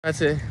That's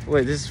it.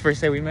 Wait, this is the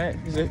first day we met?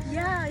 Is it?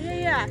 Yeah.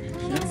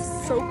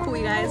 He's so cool,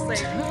 you guys. Like,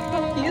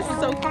 he is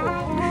so cool.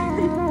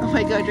 Oh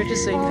my god, you're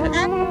just saying that.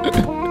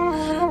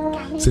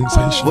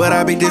 Sensation. Would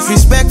I be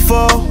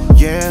disrespectful?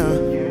 Yeah.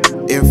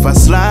 If I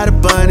slide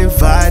up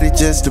uninvited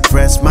just to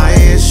press my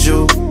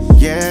issue.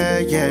 Yeah.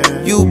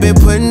 You've been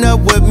putting up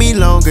with me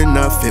long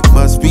enough, it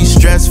must be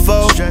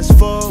stressful.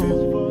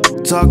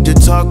 Talk the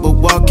talk, but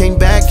walk can't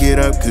back it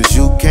up, cause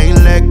you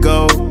can't let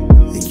go.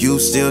 And you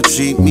still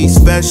treat me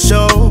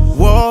special.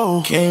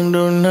 Whoa. Can't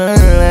do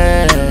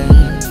nothing.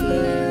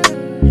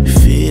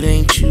 If it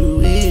ain't you,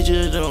 we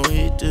just don't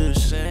hit the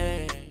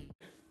same.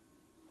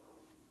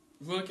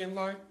 Looking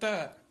like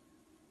that.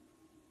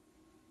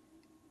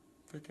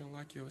 Looking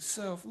like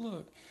yourself.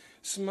 Look.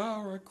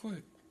 Smile right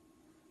quick.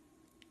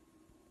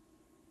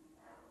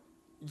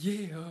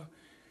 Yeah.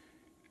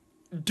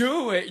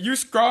 Do it. You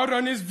scrolled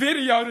on this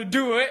video to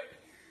do it.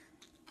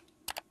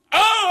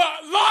 Oh,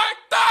 like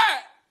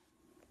that!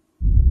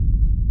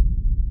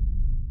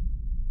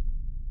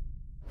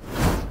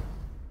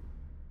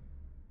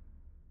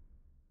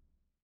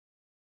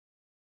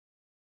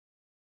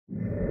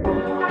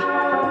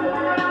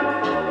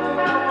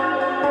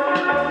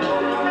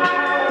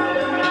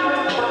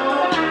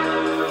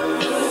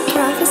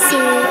 Prophecy,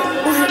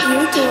 what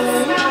you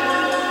doing?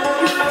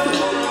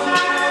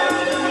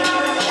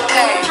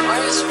 Hey,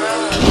 where's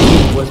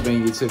Rose? What's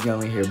banging YouTube?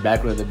 Young here,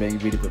 back with the banging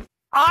video.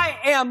 I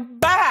am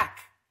back!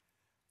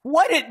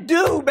 What it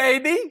do,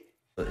 baby?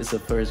 It's the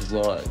first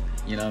vlog,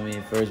 you know what I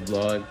mean? First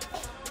vlog.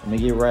 I'm gonna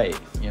get right,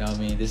 you know what I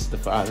mean? This is the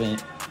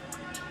 5th.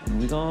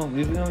 We gonna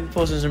be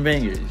posting some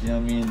bangers, you know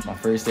what I mean? My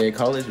first day of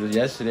college was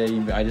yesterday.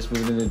 I just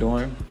moved in the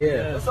dorm.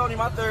 Yeah. It's only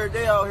my 3rd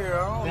day out here.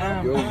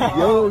 I don't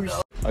know.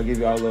 Yo. I'll give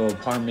y'all a little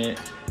apartment.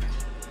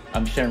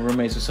 I'm sharing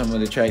roommates with some of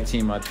the track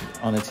team on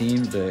the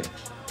team, but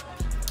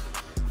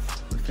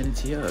we're finna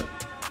tee up.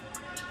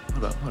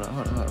 Hold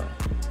on.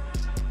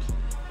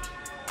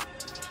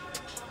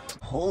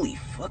 Holy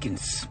fucking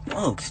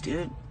smokes,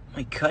 dude.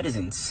 My cut is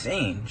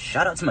insane.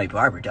 Shout out to my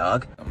barber,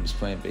 dog. I'm just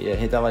playing, but yeah,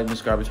 hit that like,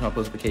 subscribe, turn on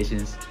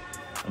notifications.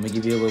 I'm gonna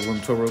give you a little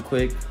room tour real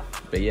quick.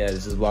 But yeah,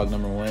 this is vlog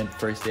number 1.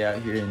 First day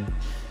out here in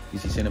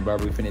UC Santa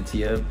Barbara. We finna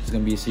tee up. It's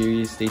gonna be a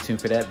series. Stay tuned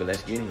for that, but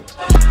let's get it.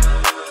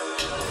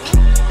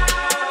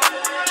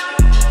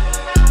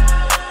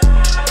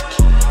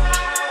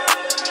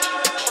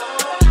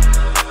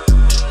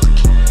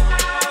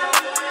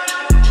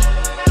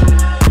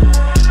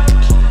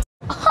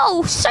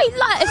 Oh, say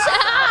less.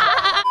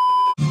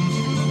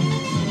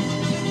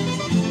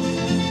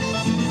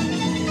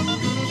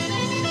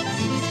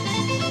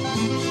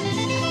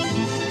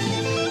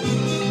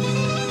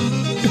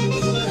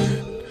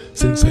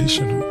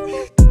 Sensational.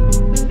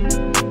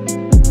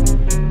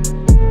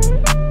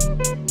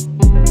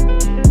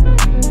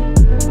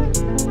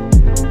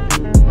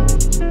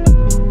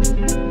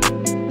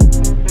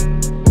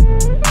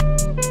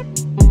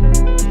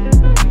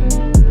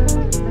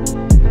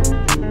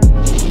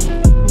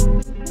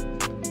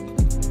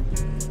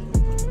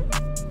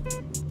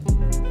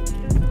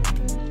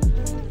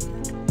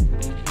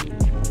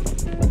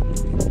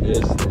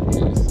 Yes.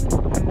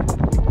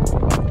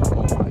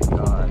 Oh my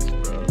gosh,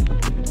 bro.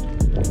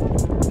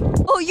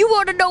 Oh, you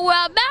want to know where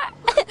I'm at?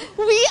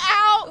 We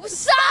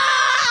outside.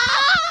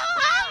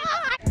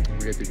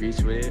 We're at the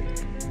beach with it.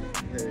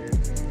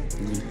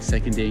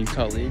 Second day in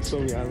college.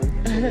 Stony Island.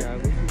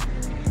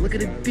 Look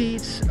at the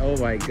beach. Oh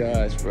my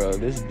gosh, bro.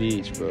 This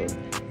beach, bro.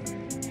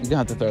 We're gonna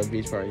have to throw a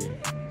beach party.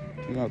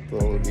 We're gonna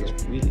throw a beach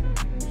party.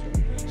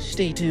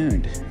 Stay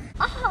tuned.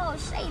 Oh,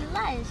 say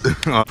less.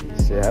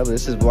 So yeah,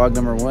 this is vlog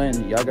number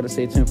 1. Y'all gotta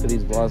stay tuned for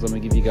these vlogs. I'm gonna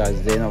give you guys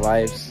day in the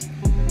lives.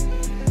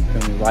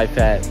 Life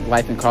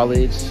in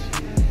college.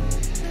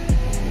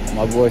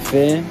 My boy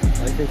Finn.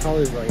 Life in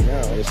college right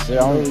now. Yes, sir.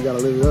 We gotta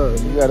live it up.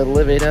 You gotta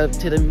live it up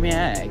to the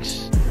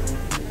max.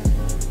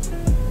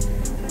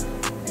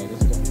 Hey,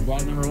 let's go.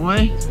 Vlog number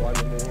 1.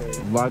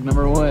 Vlog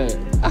number 1.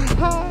 I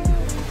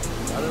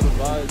know the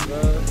vibes,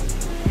 bro.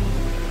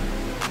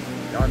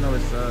 Y'all know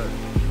what's up.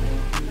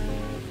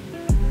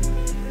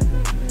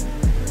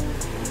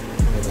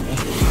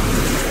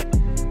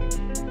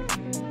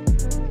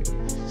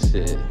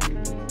 Shit.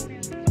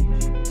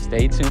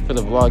 Stay tuned for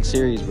the vlog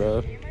series,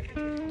 bro.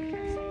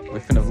 We're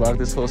finna vlog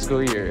this whole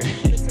school year.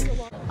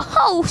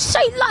 Oh,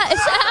 say less.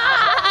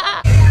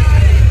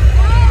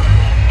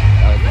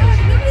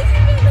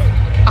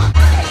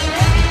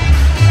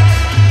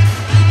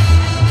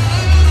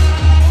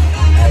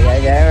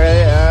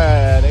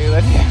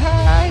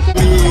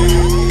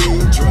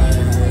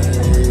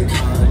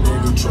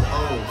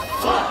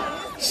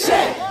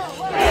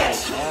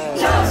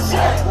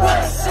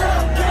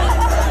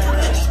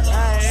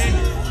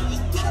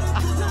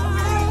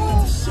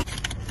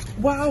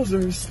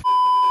 Wowzers.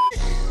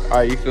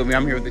 Alright, you feel me?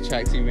 I'm here with the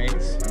track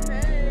teammates.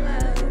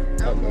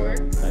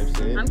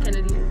 I'm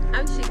Kennedy.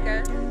 I'm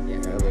Shika.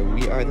 Yeah,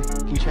 we are the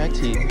track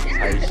team.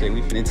 Alright, shit,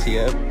 we finna tee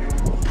up.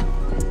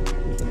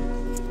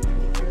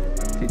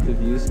 Take the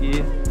view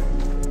ski.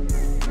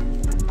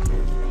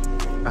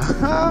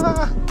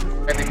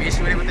 At the beach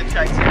with the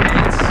track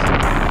teammates.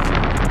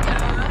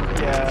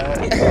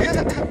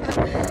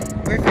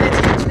 We're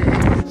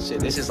fantastic. Shit,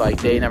 this is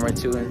like day number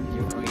 2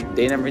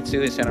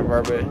 in Santa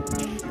Barbara.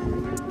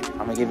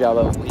 I'm gonna give y'all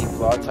a little week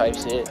vlog type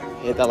shit.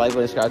 Hit that like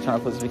button, subscribe, turn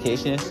on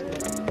notifications.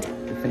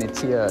 We're finna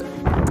tee up.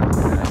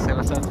 Say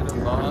what's up to the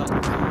vlog.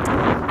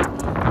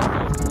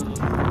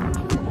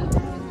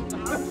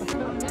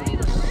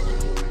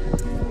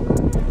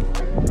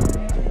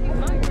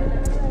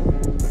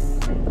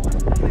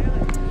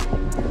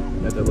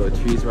 Got the little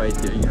trees right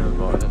there, you know,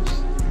 vibes.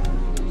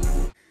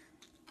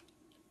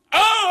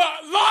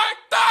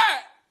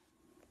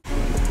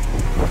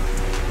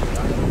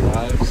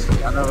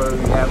 I know where we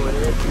at with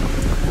it.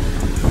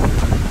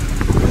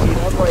 See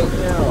up right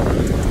now.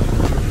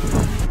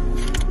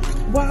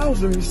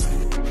 Wowzers.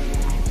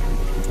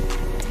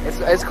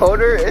 It's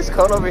colder. It's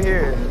cold over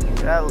here.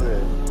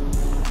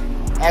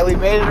 Hey, we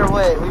made it or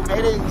what? We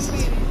made it.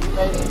 We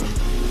made it.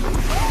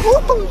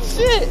 Woo,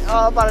 shit!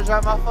 Oh, I'm about to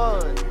drop my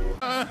phone.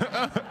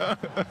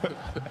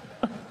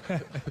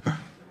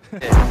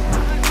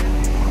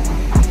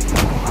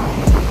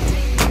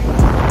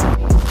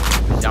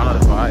 Y'all know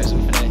the vibes. We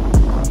finna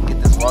get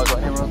this vlog on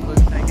here real quick.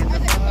 Can I get the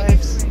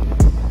vibes?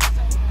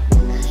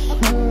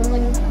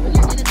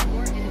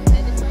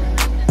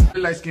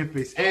 Light skin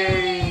face,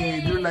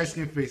 hey, do light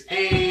skin face,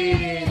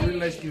 hey, do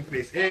light skin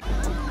face, hey.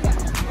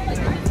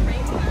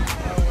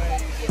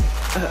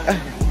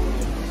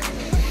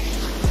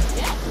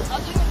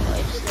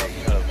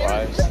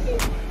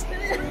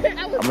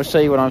 I'm gonna show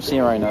you what I'm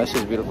seeing right now. This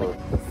is beautiful.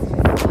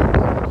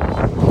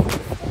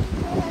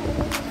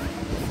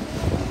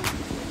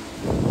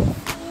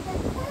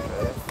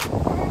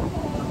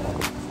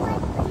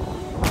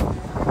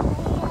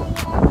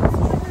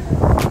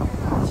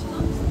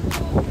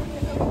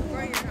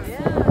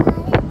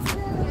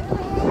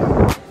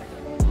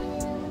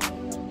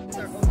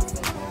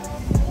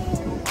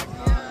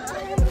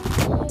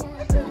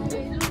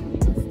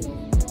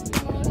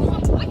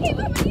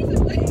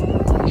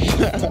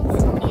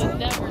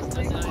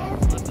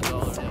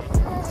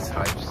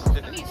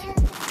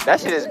 That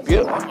shit is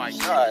beautiful. Oh my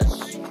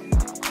gosh.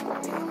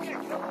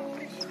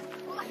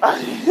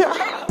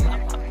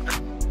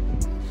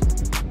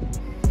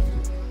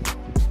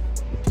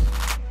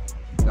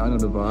 Y'all know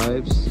the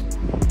vibes.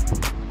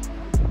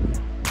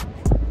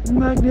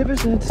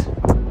 Magnificent.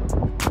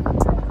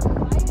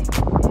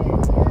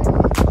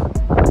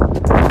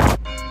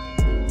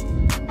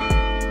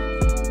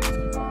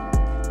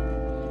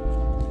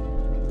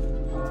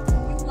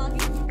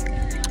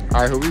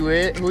 Alright, who we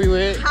with? Who we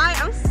with? Hi,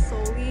 I'm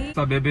Soli. What's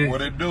up, baby?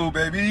 What it do,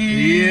 baby?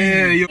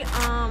 Yeah, yo.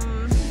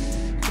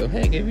 Go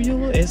ahead, give me your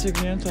little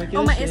Instagram. Talk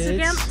your my shit.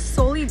 Instagram,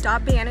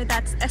 Soli.Beyene.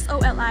 That's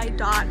SOLI.BEYENE.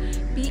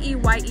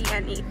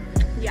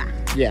 Yeah.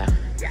 Yeah.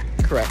 Yeah.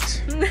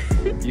 Correct. You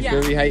Yeah.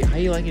 feel me? How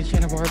you liking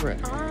Santa Barbara?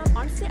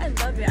 Honestly, I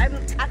love it. I'm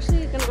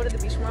actually gonna go to the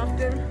beach more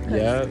often.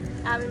 Yeah.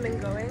 I haven't been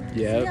going.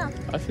 Yeah. So, yeah.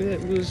 I feel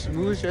it. We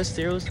was just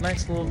there. It was a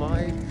nice little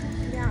vibe.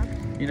 Yeah.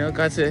 You know,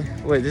 got to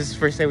what? This is the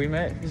first day we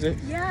met. Is it?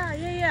 Yeah.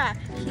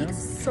 He's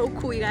so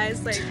cool, you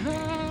guys. Like,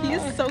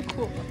 he's so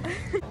cool.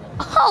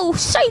 Oh,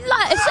 say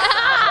less.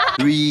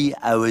 3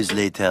 hours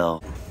later.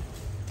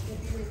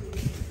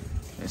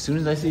 As soon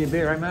as I see a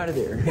bear, I'm out of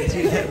there.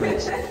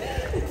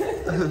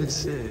 Oh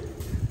shit.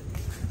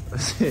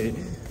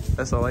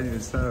 That's all I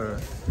need to know.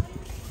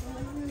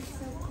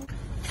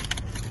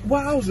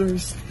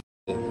 Wowzers.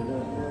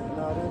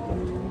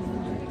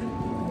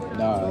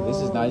 Nah, this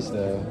is nice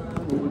though.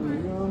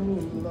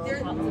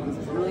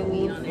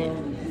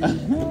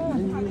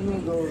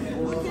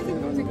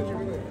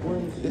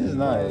 This is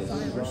nice.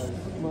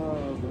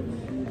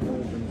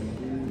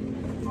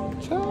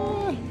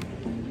 Oh,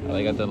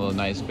 they got that little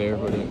nice bear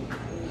for it.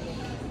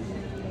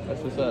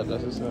 That's what's up.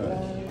 That's what's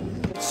up.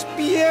 It's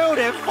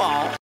beautiful.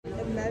 A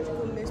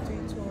magical mystery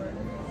tour.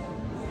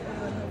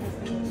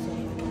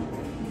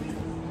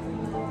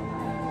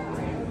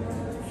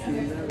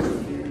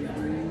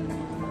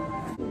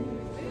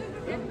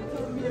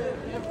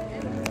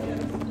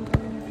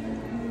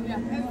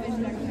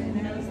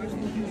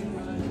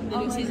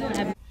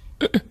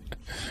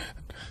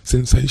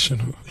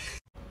 Sensational.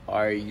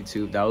 Alright,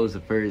 YouTube, that was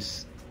the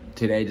first.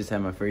 Today, just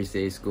had my first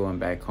day of school. I'm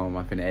back home.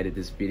 I'm finna edit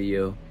this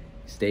video.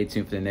 Stay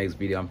tuned for the next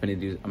video. I'm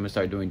gonna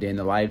start doing day in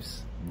the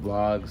lives,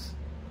 vlogs,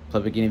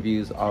 public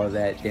interviews, all of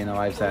that. Day in the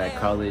lives at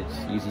college,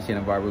 UC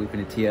Santa Barbara. We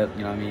finna tee up,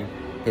 you know what I mean?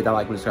 Hit that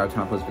like button, subscribe,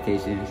 turn on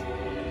notifications,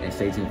 and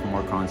stay tuned for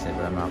more content.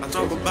 But I'm out. I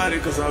talk about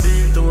it cause I've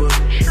been through it.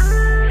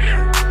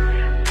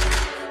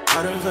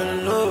 I done fell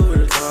in love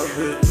with a top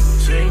bitch.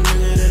 Same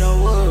nigga that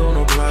I was on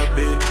a block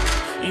bitch.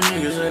 You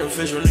niggas ain't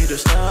official, need to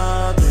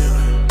stop it.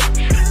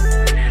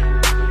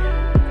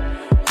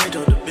 Can't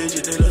talk to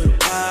bitches, they look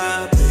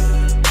poppin'.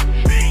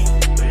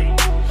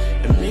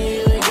 And me,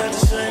 you ain't got the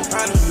same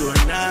problem, you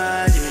are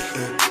not,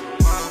 yeah.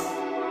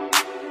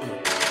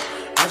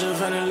 I just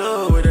fell in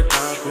love with a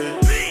top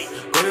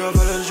bitch. Go to your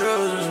fellas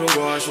drugs and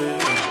some wash it.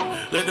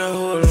 Let that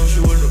hoe on, she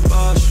wouldn't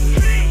boss shit.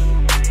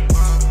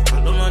 I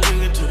love my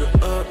nigga to the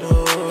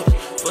utmost.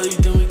 What you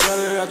think we got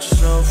it out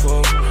yourself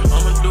for?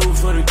 I'ma do it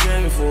for the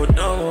game, for a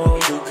dumb hoe.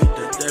 Who get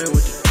that day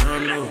with the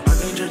dumb hoe? I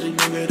can't judge a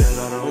nigga that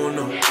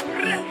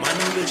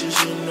bitches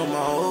shitting on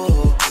my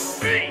old.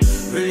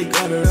 Really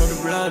got it on the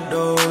block,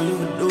 though. You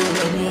can do it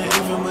like me and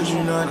even, but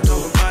you not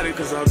talk about it,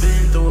 cause I've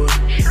been through it.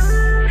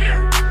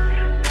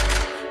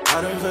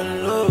 I done fell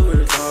in love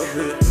with a top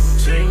bitch.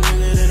 Same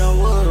nigga that I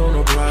was on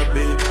the block,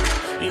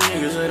 bitch. These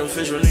niggas ain't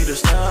official, need to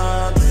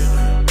stop